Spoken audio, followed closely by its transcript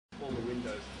all the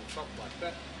windows to the top like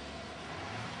that.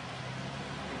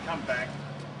 You come back,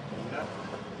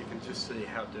 you can just see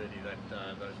how dirty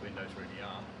those windows really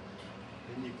are.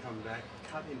 Then you come back,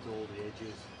 cut into all the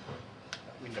edges,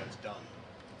 that window's done.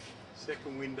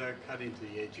 Second window, cut into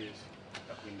the edges,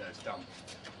 that window's done.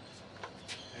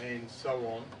 And so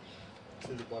on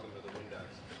to the bottom of the windows.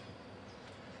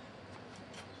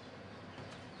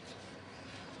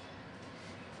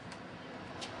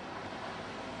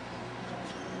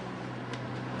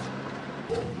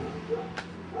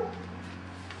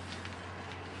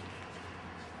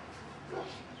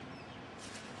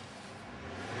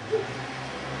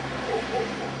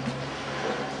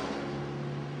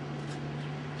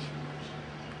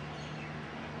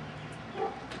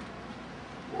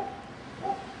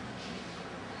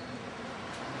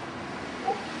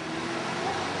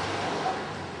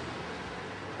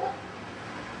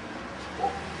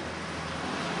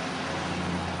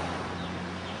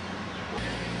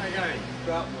 Okay,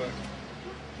 start work.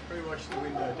 Pre-wash the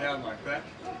window down like that.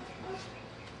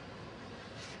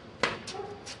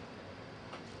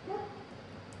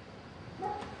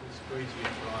 And squeegee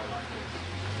it dry like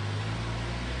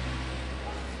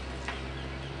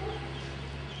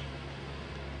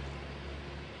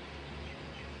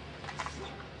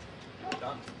this.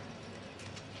 Done.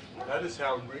 Notice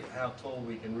how tall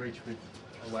we can reach with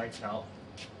a WagTail.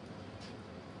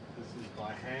 This is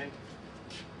by hand.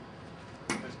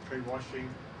 That's pre-washing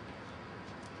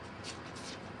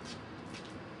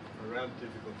around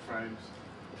difficult frames.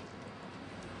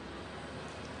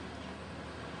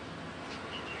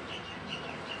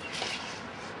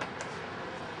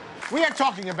 We are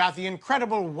talking about the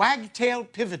incredible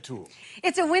WagTail pivot tool.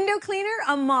 It's a window cleaner,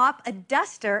 a mop, a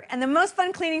duster, and the most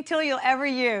fun cleaning tool you'll ever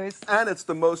use. And it's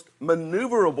the most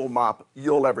maneuverable mop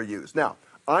you'll ever use. Now,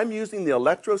 I'm using the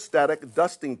electrostatic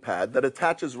dusting pad that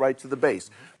attaches right to the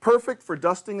base. Perfect for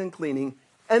dusting and cleaning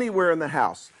anywhere in the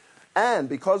house. And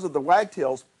because of the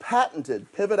WagTail's patented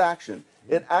pivot action,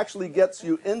 it actually gets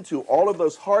you into all of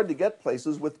those hard-to-get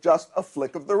places with just a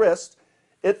flick of the wrist.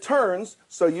 It turns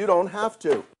so you don't have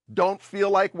to. Don't feel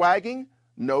like wagging?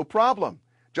 No problem.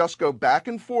 Just go back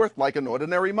and forth like an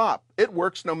ordinary mop. It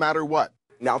works no matter what.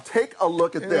 Now take a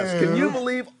look at this. Can you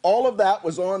believe all of that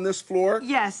was on this floor?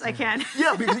 Yes, I can.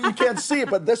 Yeah, because you can't see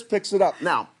it, but this picks it up.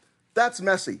 Now, that's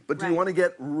messy, but do you want to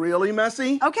get really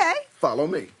messy? Okay. Follow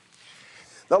me.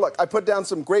 Now look, I put down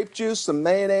some grape juice, some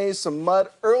mayonnaise, some mud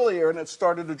earlier, and it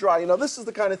started to dry. You know, this is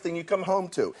the kind of thing you come home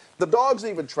to. The dogs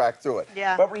even track through it.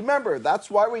 Yeah. But remember, that's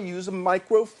why we use a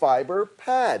microfiber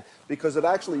pad, because it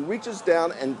actually reaches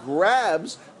down and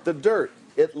grabs the dirt.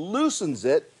 It loosens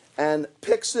it and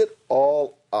picks it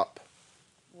all up.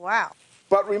 Wow.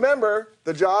 But remember,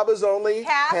 the job is only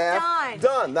half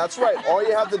done. That's right. All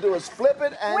you have to do is flip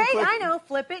it and Wait, click. I know.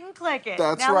 Flip it and click it.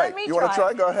 That's now right. Let me You want to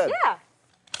try? Go ahead. Yeah.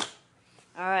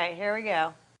 All right, here we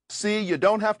go. See, you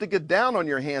don't have to get down on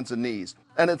your hands and knees.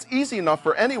 And it's easy enough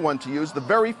for anyone to use the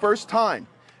very first time.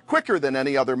 Quicker than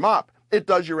any other mop. It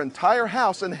does your entire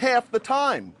house in half the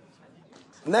time.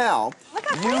 Now,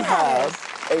 you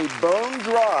have a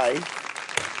bone-dry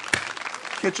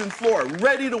kitchen floor,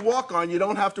 ready to walk on. You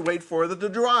don't have to wait for it to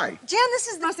dry. Jan, this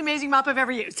is the most amazing mop I've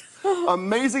ever used.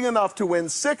 Amazing enough to win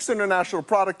 6 International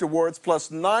Product Awards plus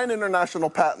 9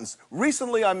 international patents.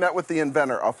 Recently, I met with the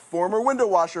inventor, a former window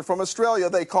washer from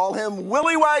Australia. They call him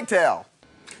Willie Wagtail.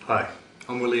 Hi,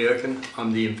 I'm Willie Erkin.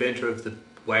 I'm the inventor of the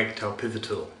WagTail pivot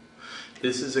tool.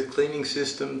 This is a cleaning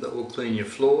system that will clean your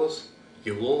floors,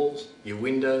 your walls, your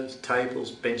windows,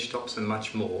 tables, bench tops and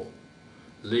much more,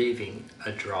 leaving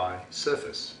a dry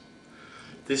surface.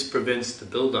 This prevents the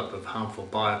buildup of harmful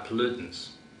biopollutants.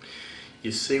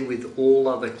 You see, with all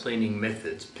other cleaning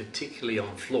methods, particularly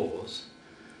on floors,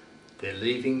 they're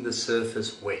leaving the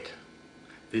surface wet.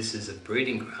 This is a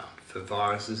breeding ground for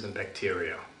viruses and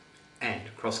bacteria and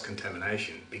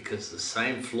cross-contamination, because the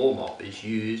same floor mop is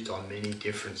used on many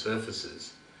different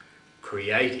surfaces,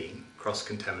 creating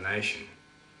cross-contamination.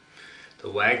 The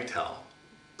WagTail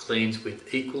cleans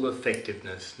with equal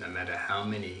effectiveness no matter how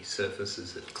many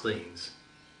surfaces it cleans.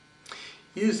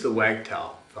 Use the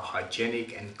WagTail for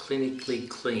hygienic and clinically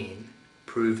clean,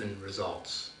 proven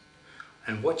results.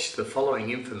 And watch the following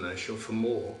infomercial for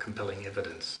more compelling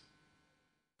evidence.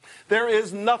 There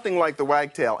is nothing like the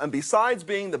WagTail, and besides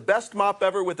being the best mop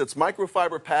ever with its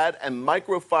microfiber pad and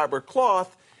microfiber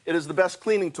cloth, it is the best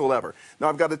cleaning tool ever. Now,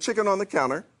 I've got a chicken on the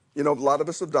counter. You know, a lot of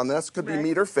us have done this. Could be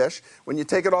meat or fish. When you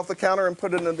take it off the counter and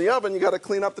put it in the oven, you got to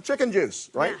clean up the chicken juice,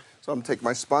 right? Yeah. So I'm going to take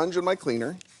my sponge and my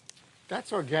cleaner.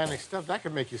 That's organic stuff. That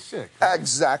could make you sick. Right?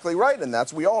 Exactly right, and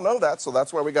we all know that, so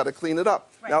that's why we got to clean it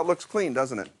up. Right. Now it looks clean,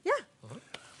 doesn't it? Yeah.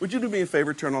 Would you do me a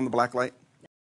favor, turn on the black light?